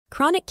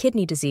Chronic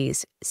kidney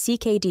disease,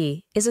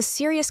 CKD, is a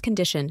serious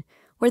condition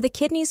where the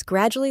kidneys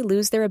gradually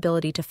lose their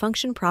ability to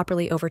function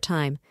properly over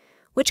time,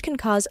 which can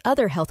cause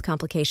other health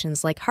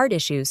complications like heart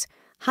issues,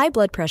 high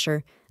blood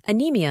pressure,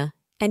 anemia,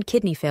 and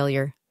kidney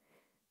failure.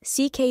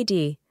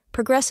 CKD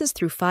progresses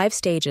through 5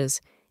 stages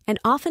and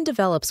often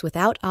develops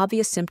without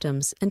obvious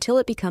symptoms until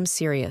it becomes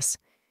serious.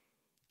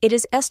 It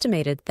is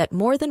estimated that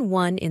more than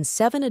 1 in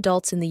 7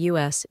 adults in the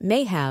U.S.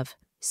 may have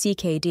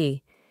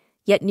CKD,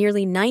 yet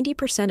nearly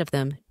 90% of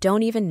them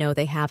don't even know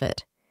they have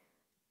it.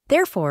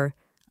 Therefore,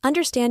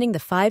 understanding the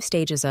 5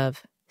 stages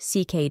of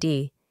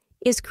CKD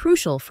is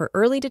crucial for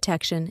early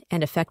detection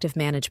and effective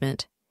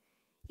management.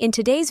 In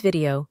today's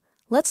video,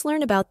 let's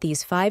learn about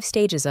these 5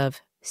 stages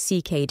of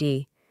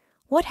CKD,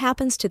 what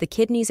happens to the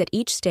kidneys at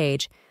each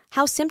stage,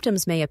 how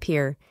symptoms may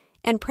appear,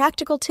 and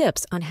practical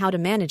tips on how to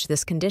manage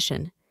this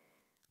condition.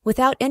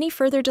 Without any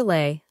further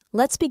delay,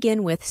 let's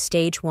begin with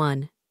Stage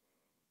 1.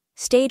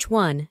 Stage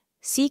 1,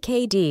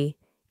 CKD,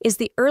 is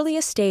the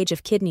earliest stage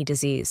of kidney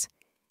disease.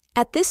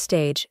 At this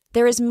stage,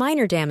 there is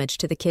minor damage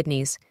to the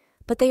kidneys,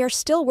 but they are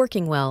still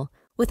working well,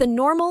 with a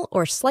normal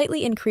or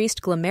slightly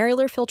increased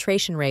glomerular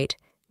filtration rate,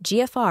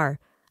 GFR,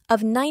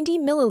 of 90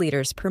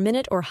 milliliters per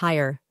minute or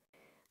higher.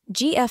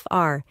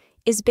 GFR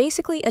is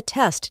basically a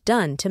test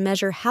done to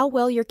measure how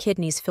well your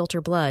kidneys filter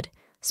blood,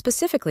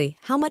 specifically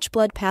how much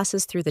blood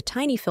passes through the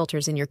tiny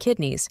filters in your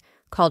kidneys,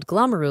 called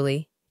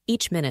glomeruli,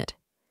 each minute.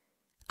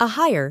 A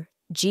higher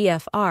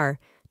GFR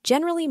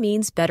generally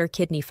means better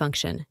kidney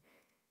function.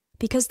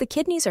 Because the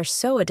kidneys are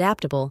so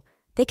adaptable,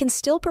 they can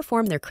still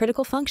perform their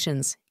critical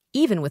functions,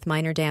 even with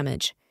minor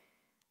damage.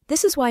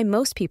 This is why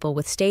most people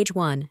with Stage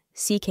 1,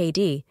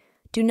 CKD,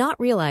 do not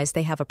realize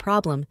they have a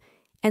problem,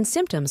 and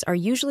symptoms are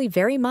usually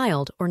very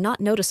mild or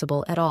not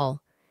noticeable at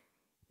all.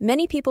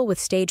 Many people with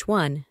Stage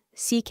 1,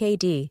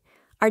 CKD,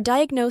 are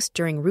diagnosed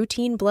during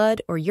routine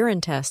blood or urine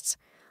tests,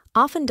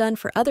 often done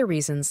for other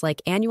reasons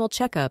like annual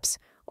checkups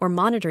or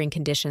monitoring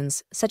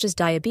conditions such as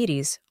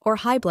diabetes or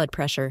high blood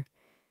pressure.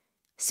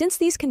 Since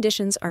these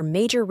conditions are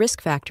major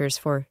risk factors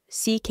for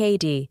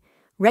CKD,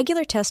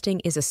 regular testing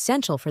is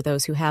essential for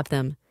those who have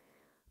them.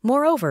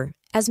 Moreover,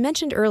 as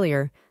mentioned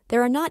earlier,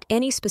 there are not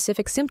any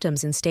specific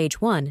symptoms in Stage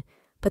 1,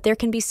 but there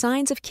can be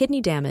signs of kidney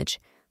damage,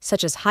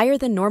 such as higher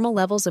than normal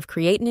levels of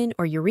creatinine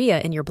or urea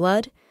in your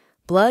blood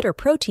or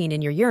protein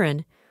in your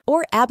urine,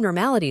 or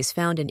abnormalities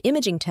found in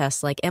imaging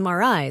tests like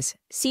MRIs,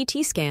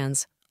 CT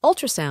scans,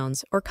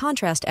 ultrasounds, or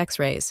contrast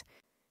X-rays.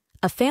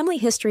 A family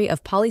history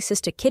of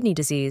polycystic kidney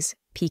disease,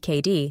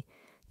 PKD,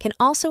 can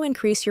also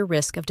increase your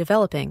risk of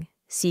developing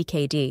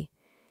CKD.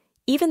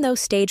 Even though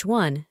Stage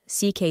 1,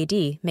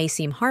 CKD, may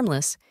seem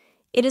harmless,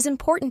 it is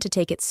important to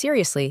take it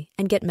seriously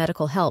and get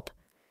medical help.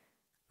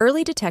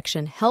 Early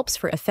detection helps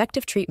for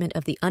effective treatment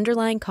of the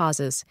underlying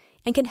causes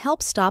and can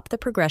help stop the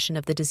progression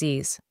of the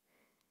disease.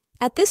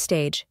 At this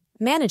stage,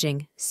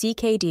 managing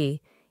CKD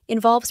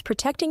involves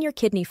protecting your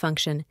kidney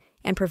function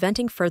and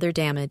preventing further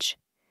damage.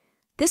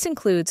 This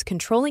includes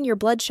controlling your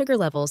blood sugar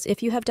levels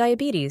if you have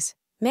diabetes,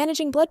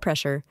 managing blood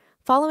pressure,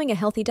 following a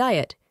healthy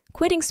diet,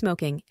 quitting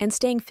smoking, and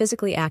staying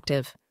physically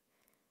active.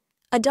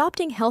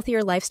 Adopting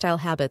healthier lifestyle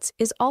habits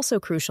is also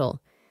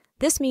crucial.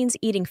 This means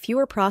eating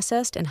fewer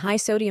processed and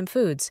high-sodium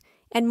foods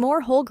and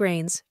more whole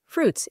grains,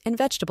 fruits, and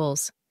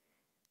vegetables.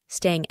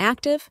 Staying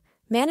active,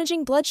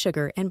 managing blood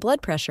sugar and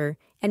blood pressure,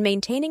 and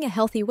maintaining a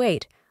healthy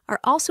weight are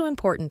also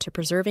important to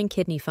preserving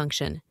kidney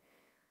function.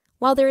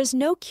 While there is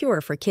no cure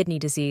for kidney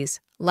disease,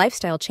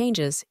 lifestyle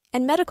changes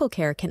and medical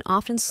care can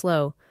often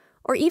slow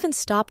or even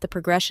stop the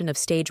progression of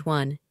Stage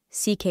 1,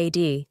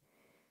 CKD.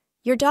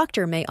 Your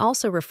doctor may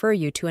also refer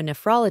you to a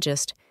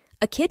nephrologist,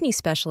 a kidney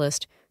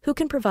specialist who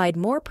can provide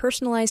more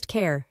personalized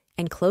care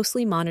and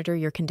closely monitor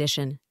your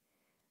condition.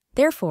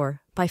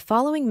 Therefore, by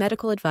following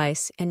medical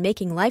advice and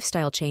making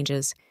lifestyle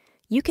changes,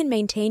 you can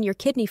maintain your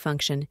kidney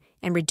function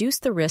and reduce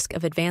the risk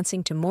of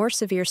advancing to more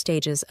severe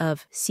stages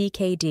of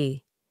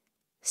CKD.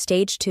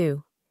 Stage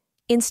 2.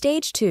 In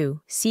Stage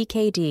 2,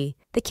 CKD,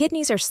 the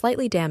kidneys are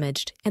slightly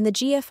damaged and the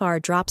GFR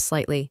drops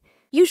slightly,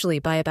 usually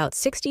by about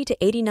 60 to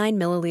 89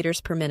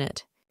 milliliters per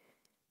minute.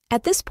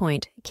 At this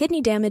point,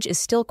 kidney damage is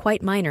still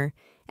quite minor,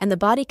 and the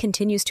body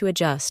continues to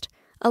adjust,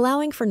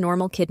 allowing for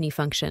normal kidney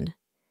function.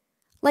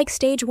 Like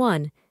Stage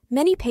 1,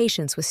 many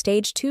patients with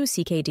Stage 2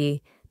 CKD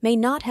may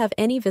not have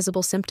any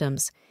visible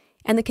symptoms,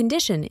 and the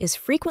condition is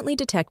frequently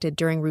detected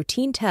during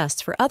routine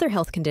tests for other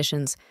health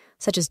conditions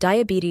such as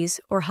diabetes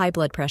or high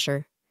blood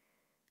pressure.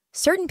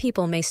 Certain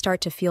people may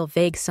start to feel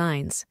vague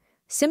signs,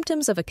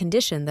 symptoms of a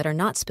condition that are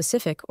not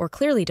specific or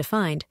clearly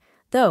defined,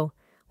 though,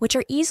 which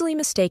are easily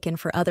mistaken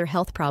for other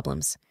health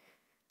problems.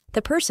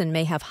 The person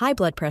may have high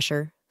blood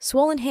pressure,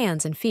 swollen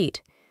hands and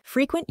feet,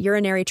 frequent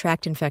urinary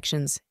tract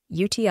infections,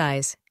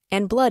 UTIs,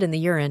 and blood in the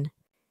urine.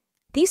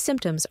 These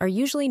symptoms are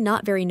usually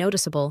not very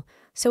noticeable,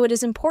 so it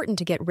is important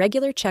to get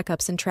regular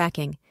checkups and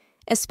tracking,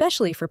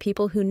 especially for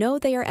people who know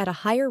they are at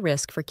a higher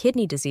risk for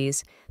kidney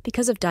disease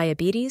because of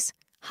diabetes,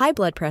 high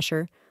blood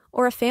pressure,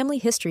 or a family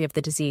history of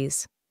the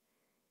disease.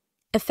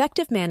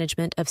 Effective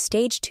management of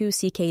Stage 2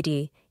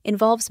 CKD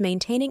involves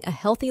maintaining a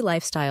healthy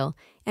lifestyle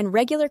and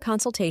regular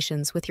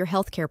consultations with your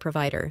healthcare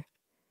provider.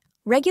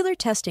 Regular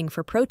testing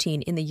for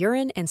protein in the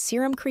urine and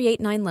serum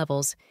creatinine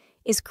levels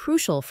is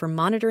crucial for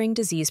monitoring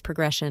disease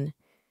progression.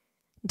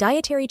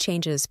 Dietary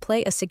changes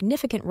play a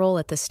significant role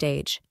at this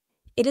stage.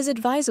 It is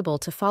advisable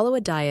to follow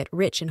a diet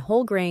rich in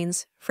whole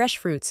grains, fresh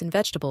fruits, and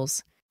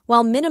vegetables,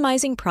 while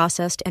minimizing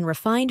processed and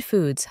refined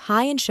foods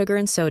high in sugar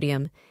and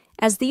sodium,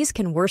 as these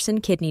can worsen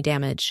kidney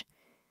damage.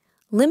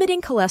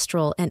 Limiting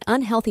cholesterol and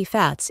unhealthy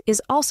fats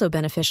is also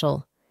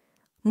beneficial.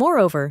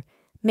 Moreover,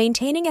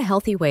 maintaining a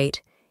healthy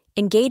weight,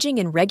 engaging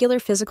in regular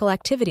physical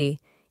activity,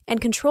 and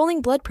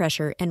controlling blood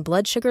pressure and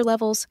blood sugar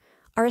levels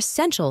are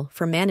essential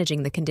for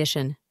managing the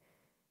condition.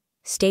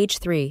 Stage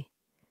 3.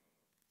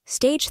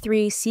 Stage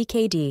 3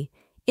 CKD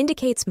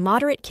indicates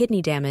moderate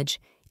kidney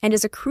damage and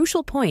is a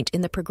crucial point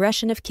in the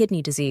progression of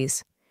kidney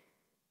disease.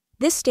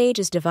 This stage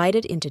is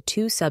divided into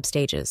two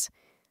substages.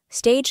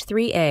 Stage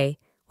 3A,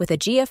 with a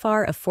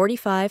GFR of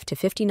 45 to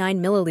 59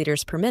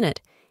 milliliters per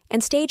minute,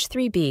 and Stage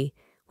 3B,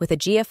 with a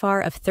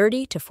GFR of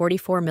 30 to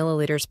 44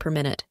 milliliters per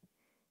minute.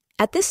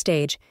 At this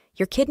stage,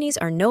 your kidneys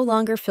are no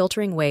longer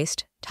filtering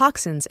waste,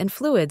 toxins, and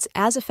fluids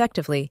as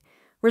effectively,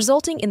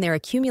 resulting in their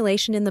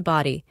accumulation in the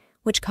body,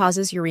 which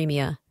causes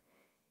uremia.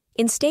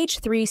 In Stage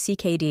 3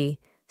 CKD,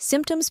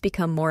 symptoms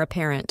become more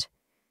apparent.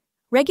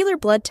 Regular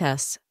blood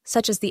tests,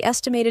 such as the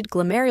estimated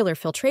glomerular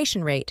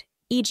filtration rate,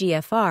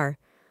 eGFR,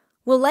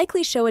 will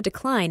likely show a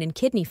decline in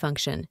kidney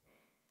function.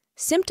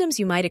 Symptoms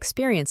you might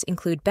experience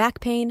include back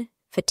pain,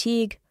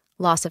 fatigue,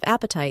 loss of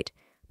appetite,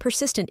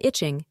 persistent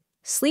itching,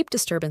 sleep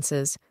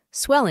disturbances,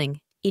 swelling,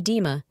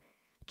 edema,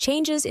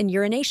 changes in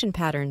urination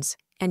patterns,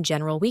 and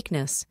general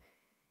weakness.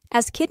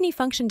 As kidney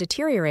function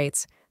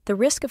deteriorates, the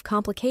risk of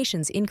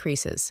complications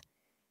increases.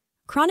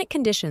 Chronic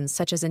conditions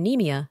such as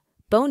anemia,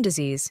 bone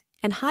disease,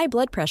 and high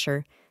blood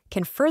pressure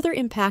can further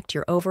impact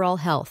your overall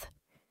health.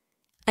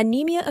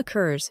 Anemia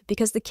occurs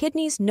because the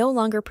kidneys no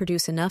longer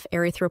produce enough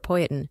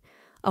erythropoietin,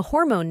 a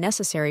hormone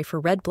necessary for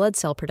red blood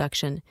cell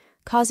production,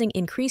 causing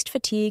increased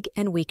fatigue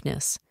and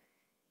weakness.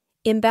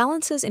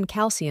 Imbalances in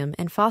calcium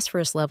and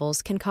phosphorus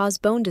levels can cause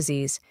bone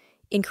disease,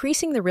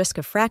 increasing the risk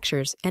of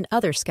fractures and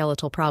other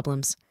skeletal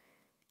problems.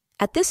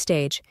 At this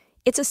stage,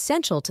 it's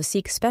essential to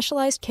seek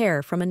specialized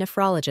care from a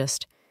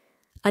nephrologist.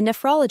 A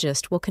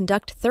nephrologist will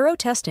conduct thorough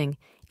testing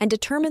and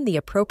determine the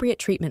appropriate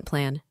treatment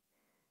plan.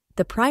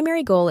 The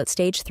primary goal at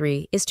Stage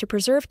 3 is to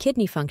preserve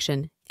kidney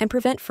function and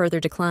prevent further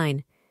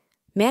decline.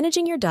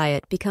 Managing your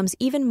diet becomes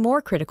even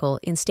more critical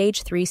in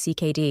Stage 3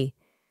 CKD.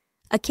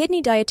 A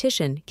kidney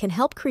dietitian can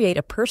help create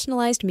a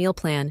personalized meal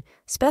plan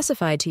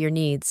specified to your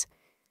needs.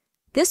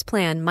 This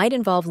plan might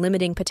involve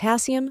limiting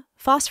potassium,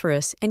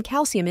 phosphorus, and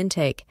calcium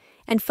intake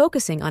and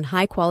focusing on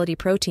high-quality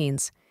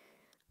proteins.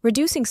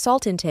 Reducing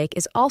salt intake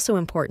is also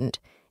important,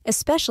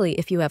 especially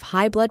if you have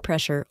high blood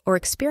pressure or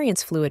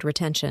experience fluid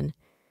retention.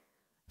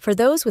 For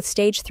those with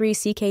Stage 3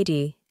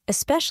 CKD,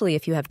 especially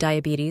if you have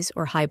diabetes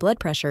or high blood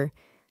pressure,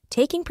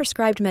 taking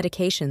prescribed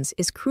medications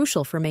is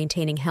crucial for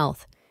maintaining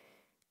health.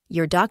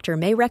 Your doctor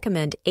may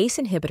recommend ACE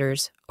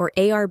inhibitors or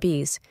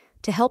ARBs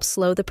to help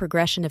slow the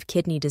progression of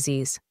kidney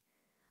disease.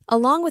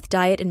 Along with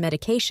diet and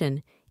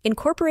medication,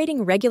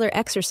 incorporating regular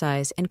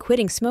exercise and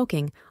quitting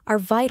smoking are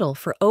vital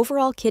for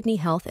overall kidney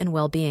health and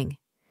well-being.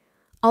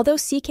 Although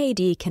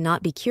CKD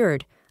cannot be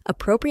cured,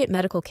 appropriate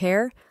medical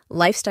care,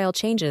 lifestyle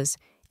changes,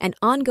 and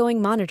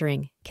ongoing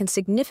monitoring can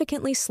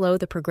significantly slow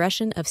the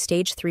progression of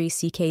Stage 3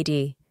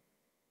 CKD.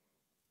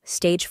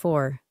 Stage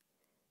 4.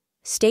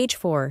 Stage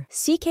 4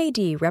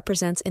 CKD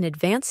represents an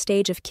advanced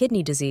stage of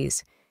kidney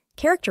disease,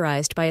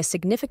 characterized by a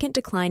significant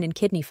decline in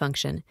kidney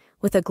function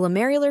with a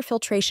glomerular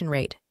filtration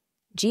rate,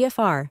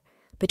 GFR,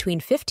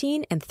 between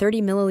 15 and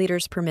 30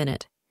 milliliters per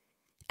minute.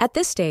 At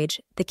this stage,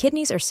 the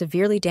kidneys are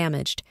severely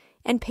damaged,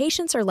 and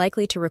patients are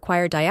likely to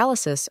require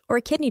dialysis or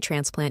a kidney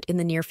transplant in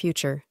the near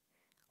future.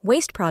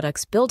 Waste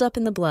products build up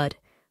in the blood,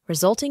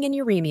 resulting in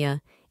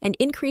uremia and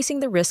increasing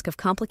the risk of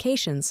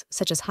complications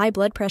such as high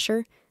blood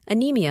pressure,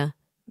 anemia,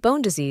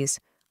 bone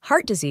disease,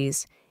 heart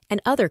disease, and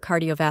other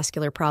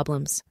cardiovascular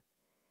problems.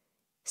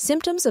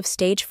 Symptoms of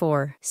Stage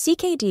 4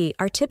 CKD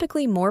are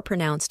typically more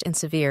pronounced and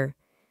severe.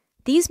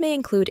 These may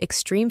include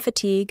extreme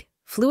fatigue,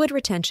 fluid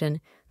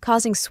retention,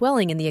 causing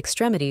swelling in the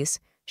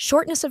extremities,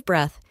 shortness of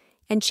breath,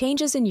 and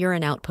changes in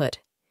urine output.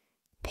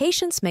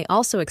 Patients may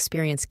also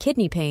experience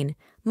kidney pain,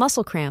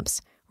 muscle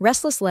cramps,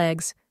 restless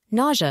legs,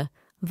 nausea,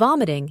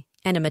 vomiting,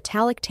 and a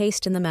metallic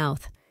taste in the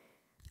mouth.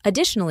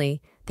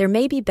 Additionally, there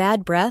may be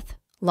bad breath,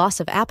 loss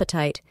of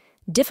appetite,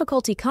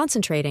 difficulty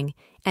concentrating,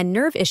 and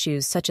nerve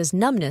issues such as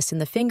numbness in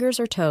the fingers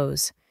or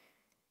toes.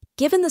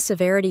 Given the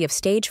severity of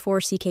Stage 4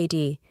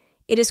 CKD,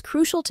 it is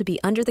crucial to be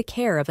under the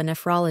care of a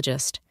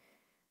nephrologist.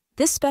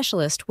 This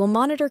specialist will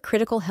monitor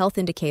critical health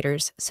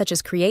indicators such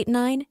as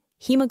creatinine,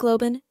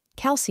 hemoglobin,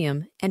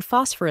 calcium, and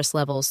phosphorus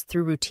levels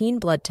through routine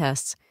blood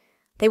tests.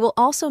 They will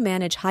also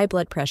manage high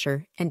blood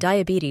pressure and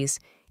diabetes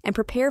and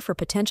prepare for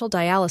potential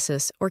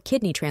dialysis or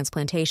kidney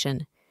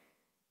transplantation.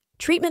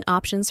 Treatment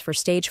options for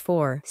stage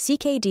 4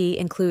 CKD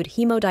include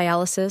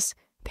hemodialysis,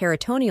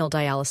 peritoneal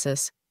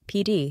dialysis,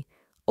 PD,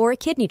 or a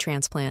kidney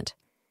transplant.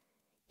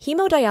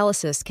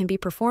 Hemodialysis can be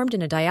performed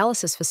in a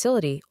dialysis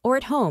facility or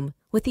at home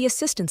with the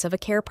assistance of a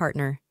care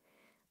partner.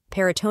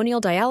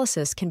 Peritoneal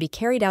dialysis can be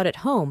carried out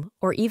at home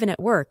or even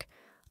at work,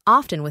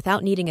 often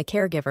without needing a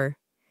caregiver.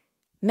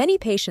 Many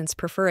patients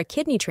prefer a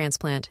kidney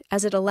transplant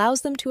as it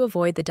allows them to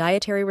avoid the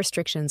dietary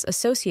restrictions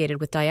associated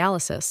with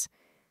dialysis.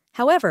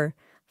 However,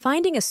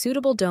 finding a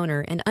suitable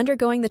donor and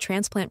undergoing the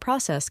transplant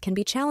process can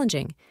be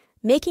challenging,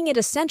 making it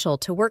essential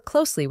to work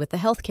closely with the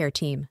healthcare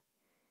team.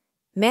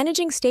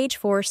 Managing stage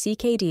 4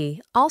 CKD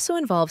also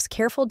involves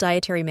careful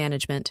dietary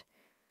management.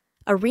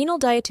 A renal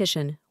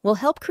dietitian will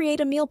help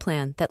create a meal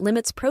plan that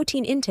limits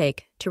protein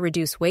intake to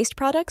reduce waste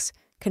products,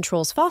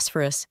 controls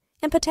phosphorus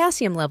and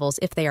potassium levels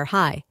if they are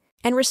high,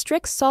 and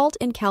restricts salt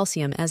and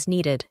calcium as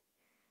needed.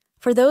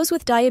 For those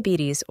with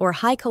diabetes or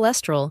high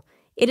cholesterol,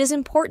 it is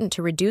important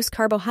to reduce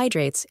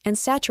carbohydrates and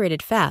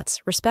saturated fats,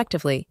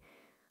 respectively.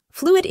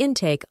 Fluid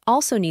intake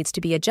also needs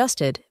to be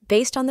adjusted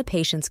based on the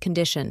patient's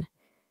condition.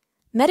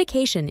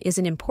 Medication is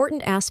an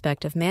important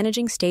aspect of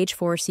managing stage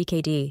 4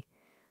 CKD.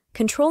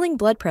 Controlling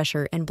blood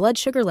pressure and blood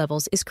sugar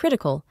levels is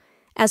critical,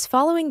 as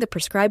following the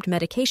prescribed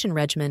medication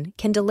regimen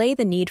can delay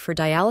the need for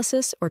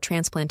dialysis or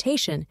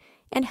transplantation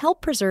and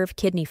help preserve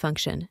kidney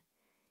function.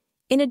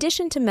 In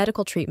addition to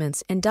medical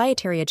treatments and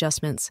dietary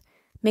adjustments,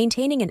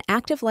 maintaining an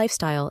active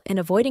lifestyle and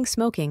avoiding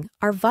smoking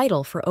are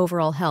vital for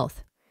overall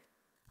health.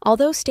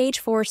 Although stage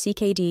 4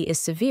 CKD is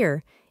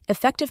severe,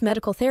 effective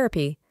medical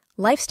therapy,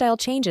 lifestyle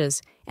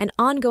changes, and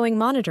ongoing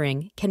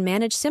monitoring can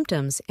manage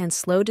symptoms and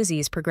slow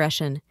disease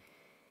progression.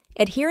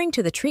 Adhering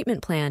to the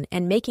treatment plan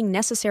and making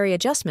necessary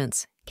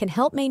adjustments can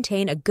help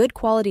maintain a good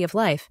quality of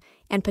life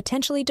and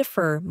potentially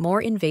defer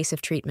more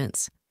invasive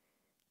treatments.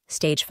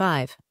 Stage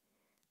 5.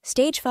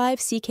 Stage 5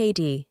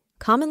 CKD,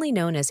 commonly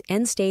known as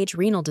end-stage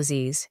renal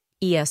disease,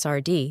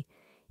 ESRD,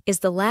 is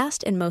the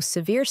last and most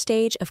severe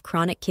stage of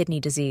chronic kidney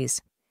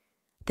disease.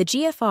 The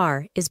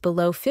GFR is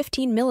below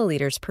 15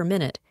 milliliters per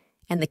minute,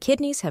 and the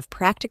kidneys have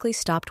practically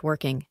stopped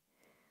working.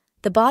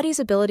 The body's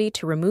ability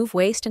to remove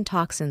waste and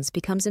toxins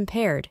becomes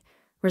impaired,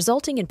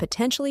 resulting in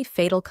potentially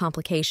fatal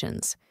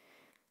complications.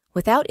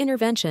 Without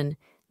intervention,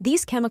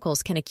 these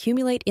chemicals can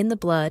accumulate in the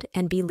blood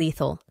and be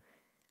lethal.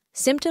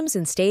 Symptoms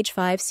in stage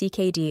 5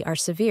 CKD are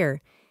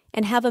severe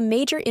and have a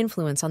major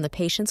influence on the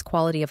patient's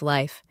quality of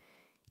life.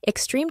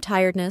 Extreme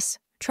tiredness,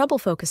 trouble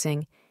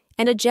focusing,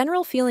 and a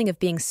general feeling of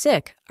being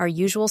sick are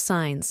usual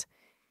signs.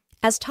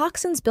 As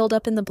toxins build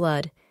up in the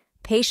blood,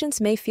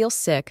 patients may feel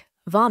sick,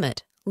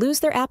 vomit,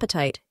 lose their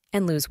appetite,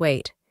 and lose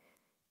weight.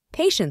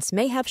 Patients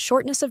may have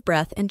shortness of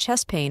breath and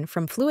chest pain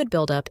from fluid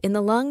buildup in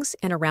the lungs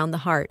and around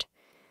the heart.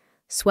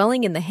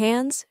 Swelling in the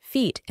hands,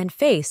 feet, and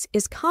face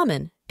is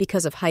common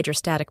because of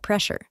hydrostatic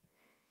pressure.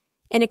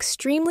 An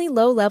extremely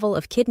low level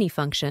of kidney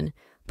function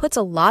puts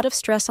a lot of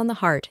stress on the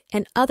heart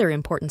and other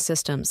important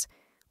systems,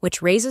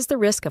 which raises the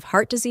risk of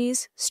heart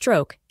disease,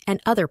 stroke, and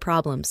other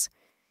problems.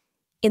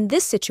 In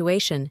this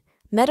situation,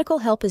 medical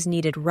help is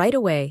needed right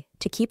away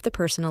to keep the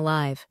person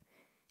alive.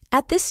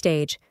 At this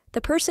stage,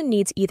 the person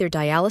needs either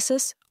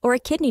dialysis or a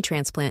kidney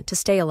transplant to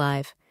stay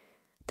alive.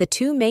 The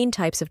two main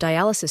types of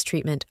dialysis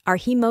treatment are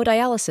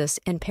hemodialysis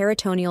and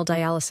peritoneal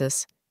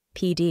dialysis,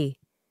 PD.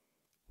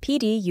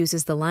 PD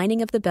uses the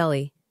lining of the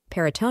belly,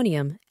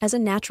 peritoneum, as a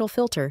natural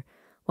filter,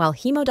 while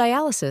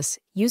hemodialysis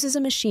uses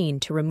a machine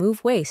to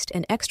remove waste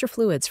and extra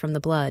fluids from the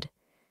blood.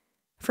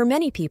 For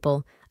many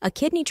people, a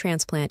kidney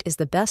transplant is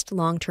the best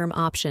long-term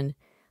option,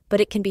 but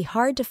it can be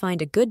hard to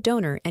find a good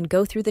donor and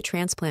go through the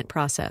transplant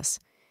process.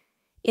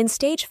 In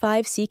stage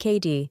 5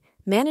 CKD,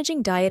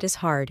 managing diet is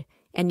hard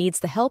and needs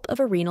the help of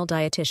a renal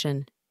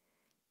dietitian.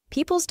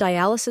 People's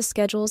dialysis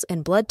schedules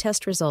and blood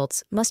test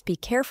results must be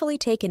carefully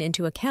taken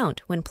into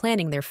account when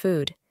planning their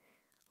food.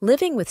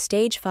 Living with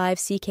stage 5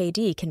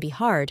 CKD can be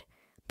hard,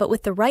 but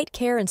with the right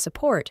care and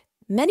support,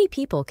 many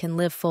people can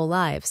live full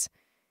lives.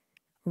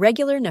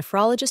 Regular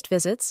nephrologist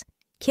visits,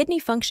 kidney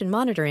function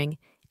monitoring,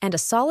 and a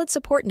solid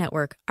support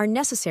network are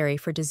necessary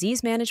for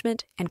disease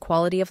management and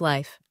quality of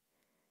life.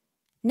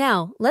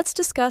 Now, let's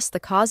discuss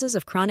the causes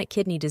of chronic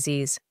kidney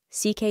disease,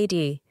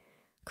 CKD.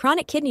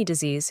 Chronic kidney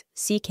disease,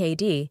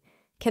 CKD,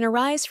 can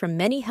arise from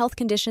many health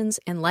conditions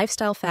and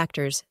lifestyle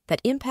factors that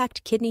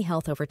impact kidney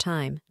health over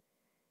time.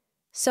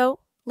 So,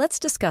 let's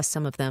discuss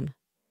some of them.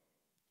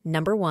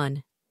 Number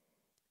 1.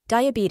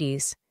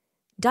 Diabetes.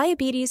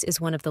 Diabetes is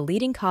one of the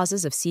leading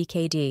causes of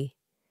CKD.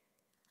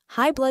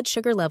 High blood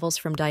sugar levels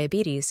from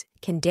diabetes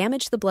can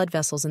damage the blood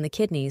vessels in the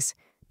kidneys,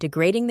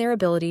 degrading their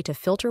ability to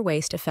filter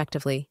waste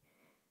effectively.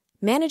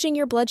 Managing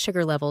your blood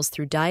sugar levels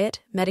through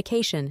diet,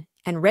 medication,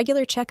 and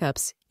regular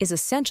checkups is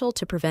essential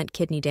to prevent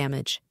kidney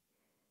damage.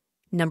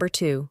 Number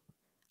 2.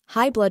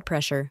 High blood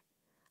pressure.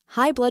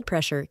 High blood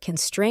pressure can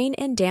strain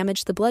and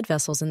damage the blood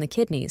vessels in the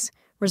kidneys,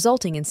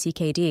 resulting in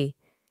CKD.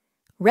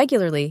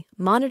 Regularly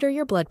monitor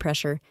your blood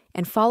pressure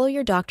and follow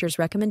your doctor's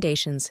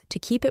recommendations to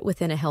keep it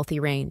within a healthy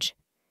range.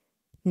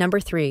 Number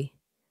 3.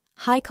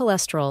 High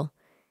cholesterol.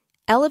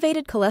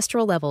 Elevated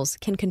cholesterol levels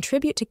can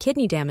contribute to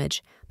kidney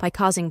damage by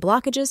causing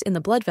blockages in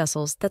the blood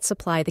vessels that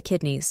supply the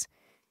kidneys.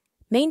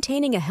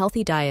 Maintaining a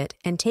healthy diet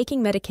and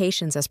taking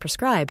medications as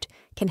prescribed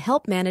can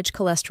help manage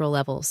cholesterol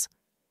levels.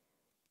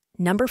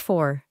 Number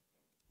 4.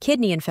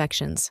 Kidney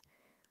infections.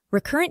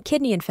 Recurrent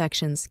kidney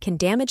infections can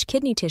damage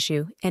kidney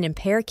tissue and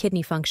impair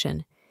kidney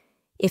function.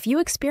 If you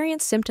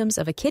experience symptoms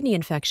of a kidney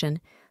infection,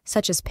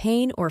 such as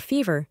pain or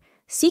fever,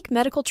 seek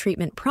medical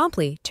treatment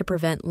promptly to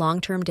prevent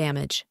long-term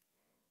damage.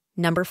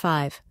 Number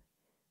 5.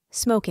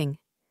 Smoking.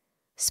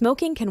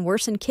 Smoking can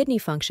worsen kidney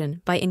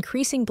function by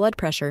increasing blood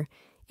pressure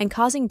and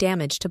causing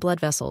damage to blood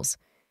vessels.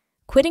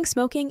 Quitting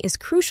smoking is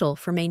crucial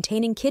for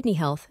maintaining kidney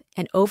health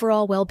and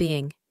overall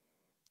well-being.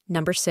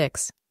 Number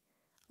 6.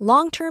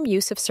 Long-term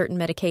use of certain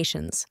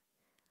medications.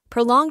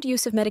 Prolonged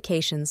use of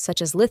medications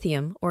such as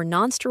lithium or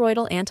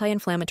nonsteroidal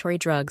anti-inflammatory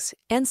drugs,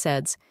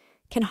 NSAIDs,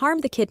 can harm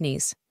the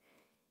kidneys.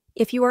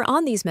 If you are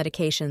on these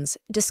medications,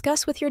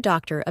 discuss with your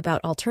doctor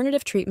about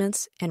alternative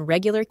treatments and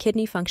regular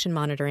kidney function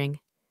monitoring.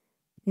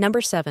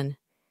 Number 7.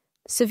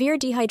 Severe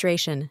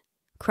dehydration.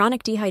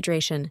 Chronic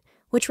dehydration,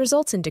 which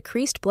results in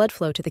decreased blood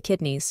flow to the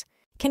kidneys,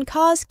 can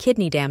cause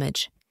kidney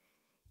damage.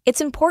 It's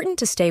important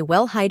to stay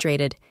well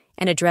hydrated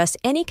and address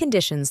any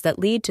conditions that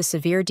lead to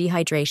severe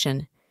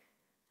dehydration.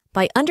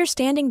 By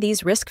understanding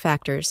these risk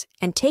factors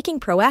and taking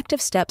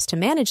proactive steps to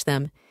manage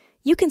them,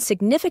 you can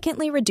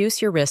significantly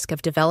reduce your risk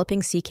of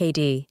developing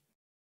CKD.